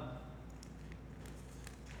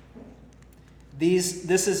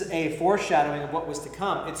 This is a foreshadowing of what was to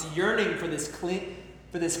come. It's yearning for this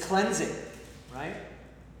cleansing, right?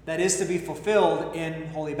 That is to be fulfilled in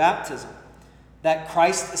holy baptism, that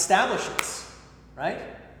Christ establishes, right?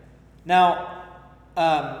 Now,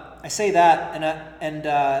 I say that, and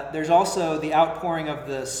there's also the outpouring of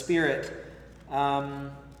the Spirit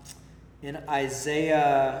in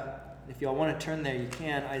Isaiah. If y'all want to turn there, you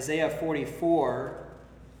can. Isaiah 44,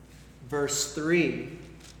 verse 3.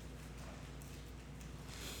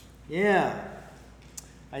 Yeah.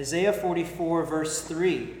 Isaiah 44, verse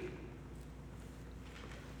 3.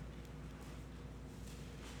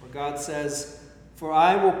 Where God says, for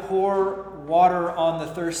I will pour water on the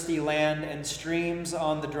thirsty land and streams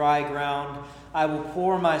on the dry ground. I will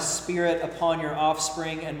pour my spirit upon your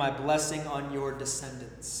offspring and my blessing on your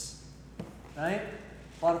descendants. Right?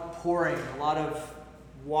 A lot of pouring, a lot of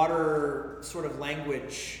water sort of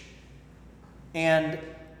language. And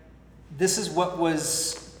this is what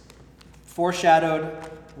was foreshadowed,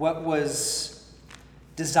 what was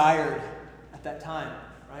desired at that time,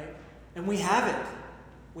 right? And we have it.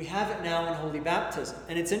 We have it now in holy baptism.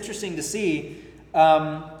 And it's interesting to see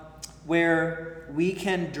where we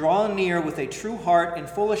can draw near with a true heart and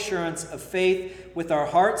full assurance of faith, with our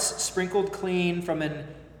hearts sprinkled clean from an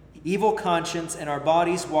evil conscience and our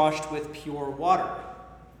bodies washed with pure water.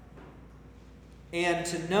 And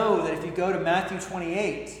to know that if you go to Matthew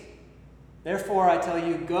 28, therefore I tell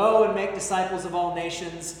you, go and make disciples of all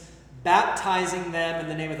nations, baptizing them in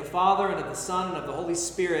the name of the Father and of the Son and of the Holy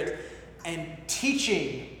Spirit, and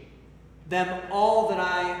teaching them all that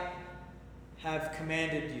I have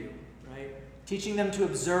commanded you, right? Teaching them to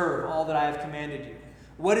observe all that I have commanded you.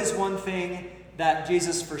 What is one thing that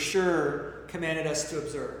Jesus for sure commanded us to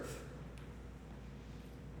observe?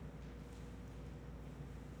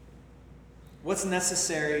 What's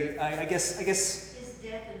necessary? I guess. His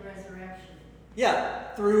death and resurrection.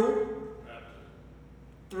 Yeah, through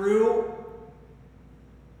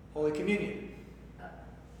Holy Communion.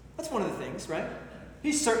 That's one of the things, right?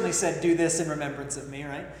 He certainly said, do this in remembrance of me,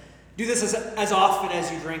 right? Do this as often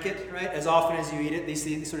as you drink it, right? As often as you eat it,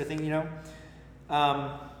 these sort of thing, you know?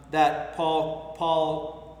 That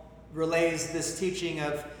Paul relays this teaching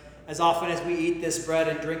of, as often as we eat this bread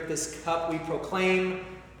and drink this cup, we proclaim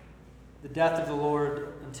the death of the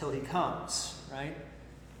Lord until he comes, right?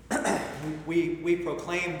 we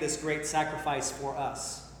proclaim this great sacrifice for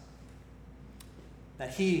us. that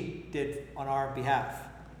he did on our behalf.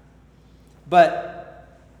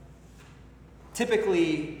 But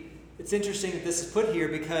typically, it's interesting that this is put here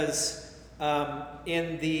because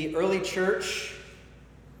in the early church,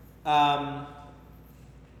 if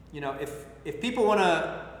people want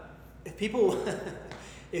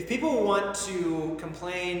to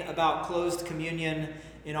complain about closed communion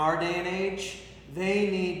in our day and age, they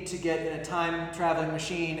need to get in a time-traveling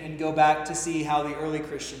machine and go back to see how the early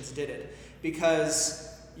Christians did it.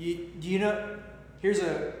 Because, here's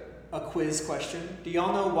a quiz question. Do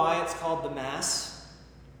y'all know why it's called the Mass?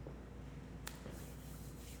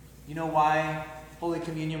 You know why Holy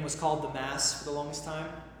Communion was called the Mass for the longest time?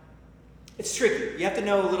 It's tricky. You have to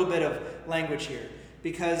know a little bit of language here.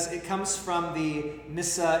 Because it comes from the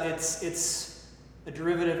missa, it's a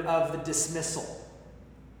derivative of the dismissal.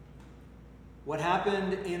 What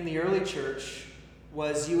happened in the early church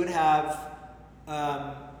was you would have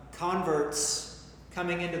converts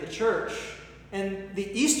coming into the church, and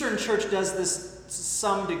the Eastern Church does this to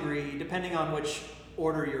some degree, depending on which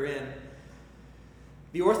order you're in.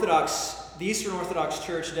 The Eastern Orthodox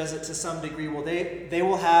Church does it to some degree. Well, they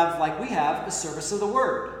will have, like we have, a service of the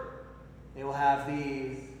Word. They will have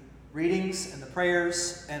the readings and the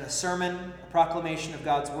prayers and a sermon, a proclamation of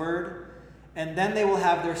God's Word. And then they will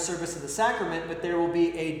have their service of the sacrament, but there will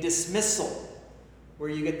be a dismissal where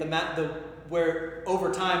you get where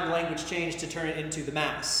over time language changed to turn it into the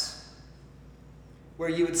Mass. Where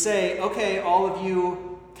you would say, okay, all of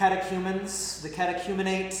you catechumens, the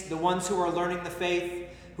catechumenate, the ones who are learning the faith,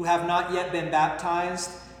 who have not yet been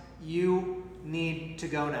baptized, you need to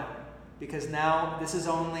go now. Because now this is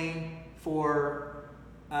only for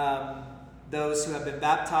those who have been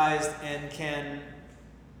baptized and can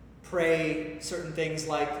pray certain things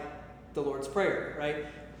like the Lord's Prayer, right?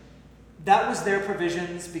 That was their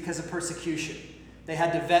provisions because of persecution. They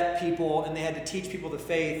had to vet people and they had to teach people the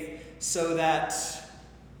faith so that,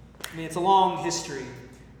 it's a long history,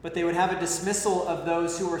 but they would have a dismissal of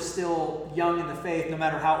those who were still young in the faith, no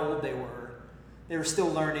matter how old they were. They were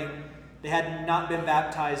still learning. They had not been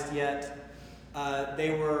baptized yet.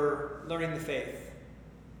 They were learning the faith.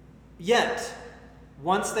 Yet,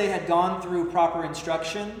 once they had gone through proper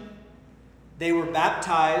instruction, they were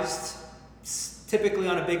baptized, typically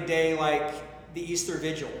on a big day like the Easter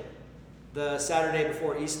Vigil, the Saturday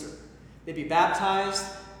before Easter. They'd be baptized,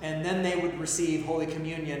 and then they would receive Holy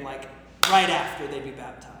Communion like right after they'd be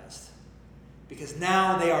baptized. Because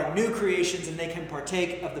now they are new creations and they can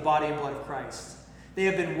partake of the body and blood of Christ. They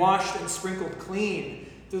have been washed and sprinkled clean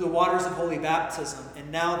through the waters of holy baptism,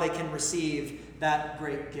 and now they can receive that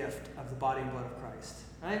great gift of the body and blood of Christ.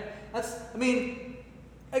 Right?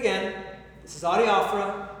 Again, this is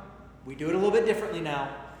adiaphora. We do it a little bit differently now.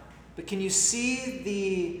 But can you see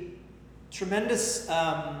the tremendous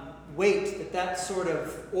weight that sort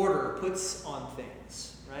of order puts on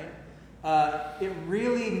things, right? It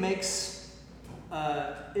really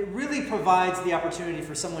provides the opportunity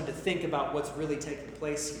for someone to think about what's really taking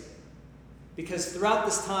place here. Because throughout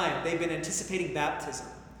this time, they've been anticipating baptism.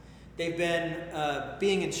 They've been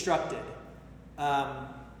being instructed. And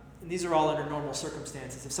these are all under normal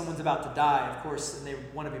circumstances. If someone's about to die, of course, and they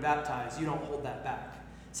want to be baptized, you don't hold that back.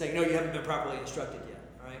 Saying, no, you haven't been properly instructed yet.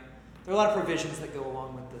 All right? There are a lot of provisions that go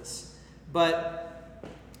along with this. But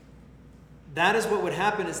that is what would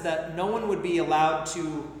happen, is that no one would be allowed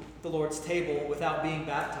to the Lord's table without being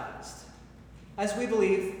baptized. As we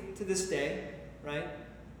believe to this day, right?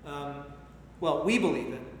 We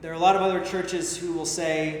believe it. There are a lot of other churches who will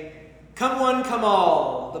say, come one, come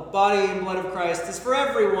all. The body and blood of Christ is for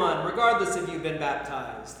everyone, regardless if you've been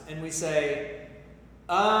baptized. And we say,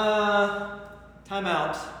 time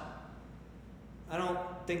out. I don't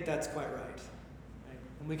think that's quite right.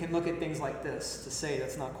 And we can look at things like this to say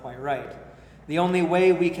that's not quite right. The only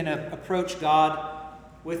way we can approach God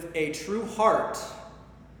with a true heart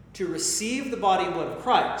to receive the body and blood of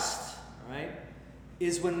Christ, right,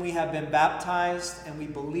 is when we have been baptized and we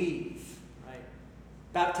believe.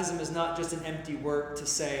 Baptism is not just an empty word to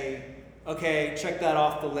say, okay, check that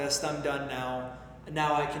off the list, I'm done now. And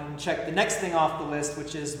now I can check the next thing off the list,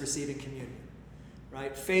 which is receiving communion.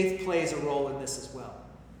 Right? Faith plays a role in this as well.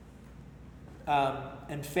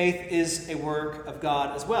 And faith is a work of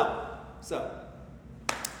God as well. So,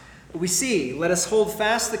 we see, let us hold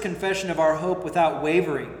fast the confession of our hope without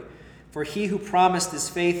wavering, for he who promised is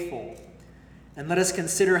faithful. And let us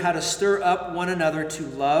consider how to stir up one another to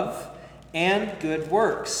love and good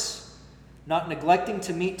works, not neglecting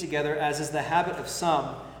to meet together as is the habit of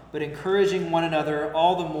some, but encouraging one another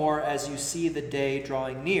all the more as you see the day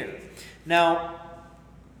drawing near. Now,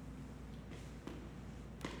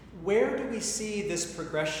 where do we see this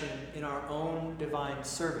progression in our own divine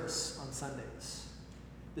service on Sundays?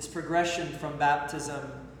 This progression from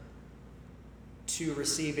baptism to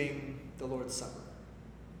receiving the Lord's Supper.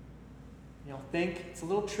 Think it's a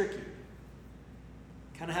little tricky.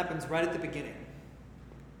 Kind of happens right at the beginning.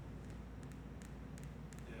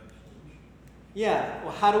 Yeah,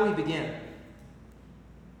 well, how do we begin?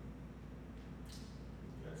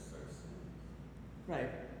 Right.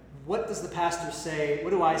 What does the pastor say?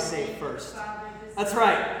 What do I say first? That's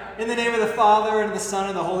right. In the name of the Father, and the Son,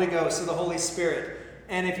 and the Holy Ghost, so the Holy Spirit.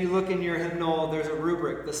 And if you look in your hymnal, there's a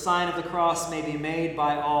rubric. The sign of the cross may be made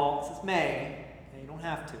by all. It says may. You don't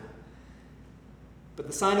have to. But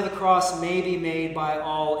the sign of the cross may be made by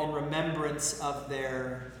all in remembrance of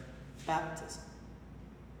their baptism.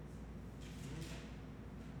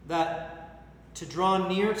 That to draw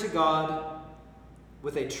near to God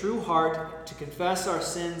with a true heart, to confess our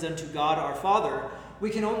sins unto God our Father, we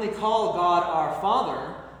can only call God our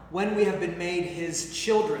Father when we have been made His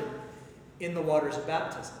children in the waters of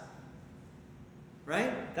baptism.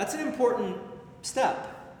 Right? That's an important step.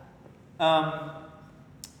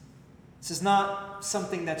 This is not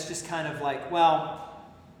something that's just kind of like, well,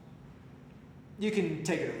 you can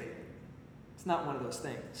take it or leave it. It's not one of those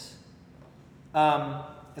things.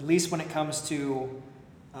 At least when it comes to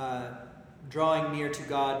drawing near to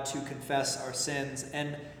God to confess our sins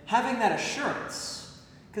and having that assurance,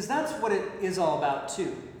 because that's what it is all about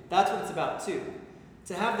too. That's what it's about too.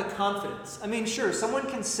 To have the confidence. I mean, sure, someone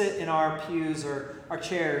can sit in our pews or our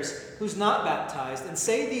chairs who's not baptized and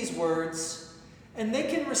say these words, and they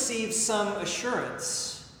can receive some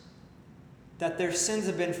assurance that their sins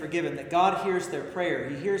have been forgiven, that God hears their prayer,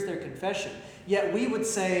 He hears their confession. Yet we would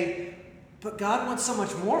say, but God wants so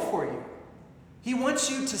much more for you. He wants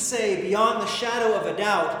you to say, beyond the shadow of a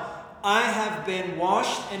doubt, I have been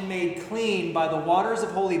washed and made clean by the waters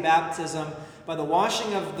of holy baptism, by the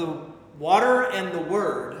washing of the water and the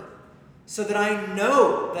word, so that I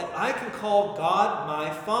know that I can call God my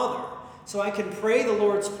Father. So I can pray the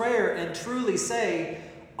Lord's Prayer and truly say,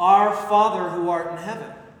 Our Father who art in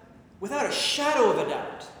heaven, without a shadow of a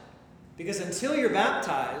doubt. Because until you're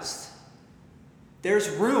baptized, there's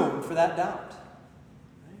room for that doubt.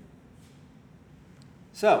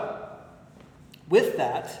 So, with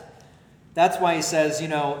that, that's why he says,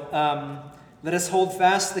 let us hold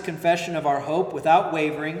fast the confession of our hope without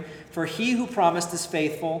wavering, for He who promised is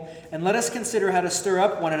faithful, and let us consider how to stir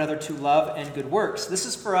up one another to love and good works. This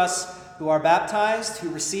is for us who are baptized, who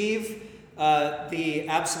receive the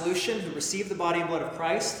absolution, who receive the body and blood of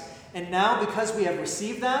Christ. And now, because we have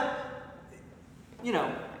received that,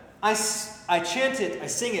 I chant it, I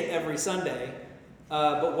sing it every Sunday,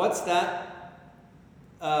 but what's that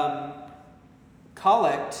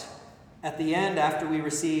collect at the end after we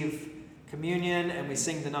receive communion and we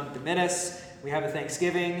sing the Nunc Dimittis, we have a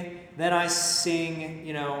Thanksgiving, then I sing,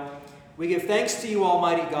 we give thanks to you,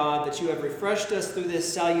 Almighty God, that you have refreshed us through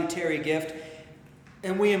this salutary gift,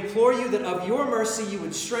 and we implore you that of your mercy you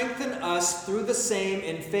would strengthen us through the same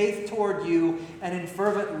in faith toward you and in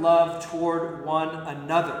fervent love toward one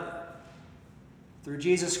another. Through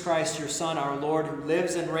Jesus Christ, your Son, our Lord, who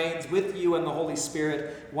lives and reigns with you and the Holy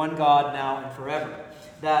Spirit, one God, now and forever.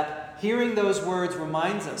 That hearing those words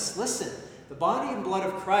reminds us, listen, the body and blood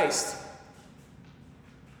of Christ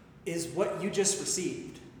is what you just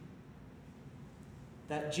received.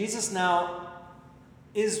 That Jesus now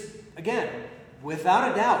is, again,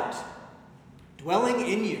 without a doubt, dwelling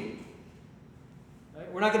in you.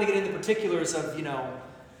 Right? We're not going to get into particulars of,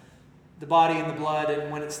 the body and the blood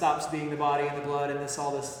and when it stops being the body and the blood and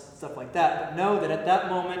all this stuff like that. But know that at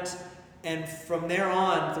that moment and from there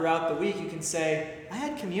on throughout the week, you can say, I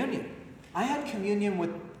had communion. I had communion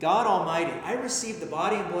with God Almighty. I received the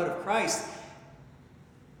body and blood of Christ.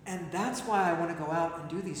 And that's why I want to go out and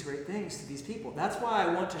do these great things to these people. That's why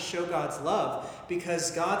I want to show God's love,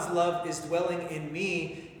 because God's love is dwelling in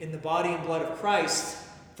me in the body and blood of Christ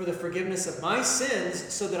for the forgiveness of my sins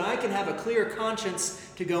so that I can have a clear conscience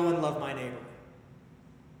to go and love my neighbor.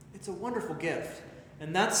 It's a wonderful gift.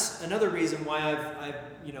 And that's another reason why I've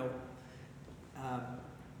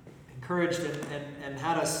encouraged and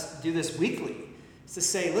had us do this weekly. Is to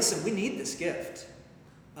say, listen, we need this gift.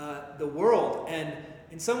 The world, and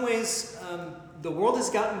in some ways, the world has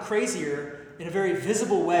gotten crazier in a very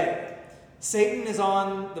visible way. Satan is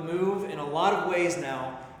on the move in a lot of ways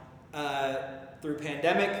now, through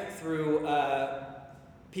pandemic, through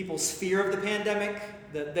people's fear of the pandemic,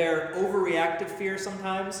 their overreactive fear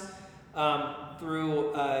sometimes,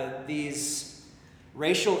 through these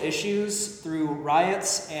racial issues, through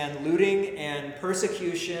riots and looting and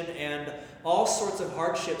persecution and all sorts of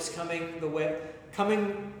hardships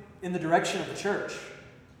coming in the direction of the church.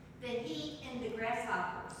 The heat and the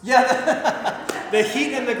grasshoppers. Yeah, the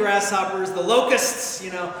heat and the grasshoppers, the locusts,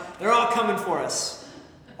 they're all coming for us.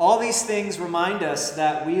 All these things remind us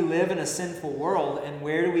that we live in a sinful world, and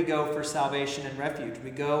where do we go for salvation and refuge? We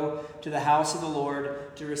go to the house of the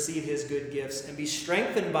Lord to receive his good gifts and be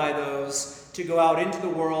strengthened by those to go out into the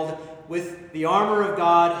world with the armor of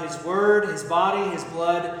God, his word, his body, his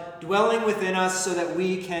blood, dwelling within us so that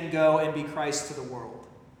we can go and be Christ to the world.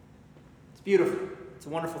 It's beautiful. It's a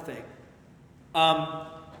wonderful thing.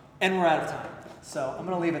 And we're out of time, so I'm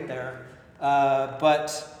going to leave it there.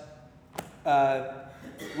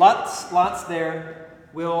 Lots there.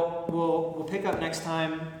 We'll pick up next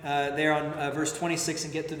time there on verse 26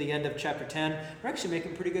 and get to the end of chapter 10. We're actually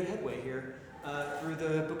making pretty good headway here through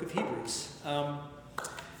the book of Hebrews.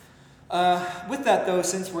 With that, though,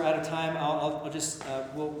 since we're out of time, I'll just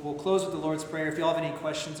we'll close with the Lord's Prayer. If you all have any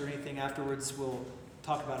questions or anything afterwards, we'll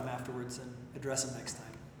talk about them afterwards and address them next time.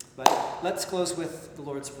 But let's close with the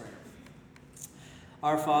Lord's Prayer.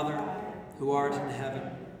 Our Father, who art in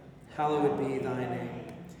heaven, hallowed be thy name.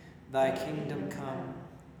 Thy kingdom come,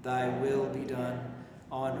 thy will be done,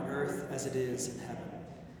 on earth as it is in heaven.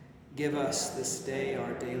 Give us this day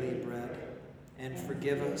our daily bread, and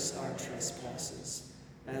forgive us our trespasses,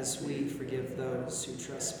 as we forgive those who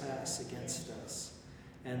trespass against us.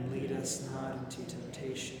 And lead us not into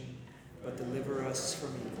temptation, but deliver us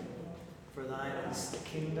from evil. For thine is the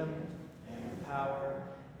kingdom, and the power,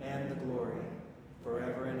 and the glory,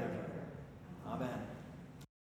 forever and ever. Amen.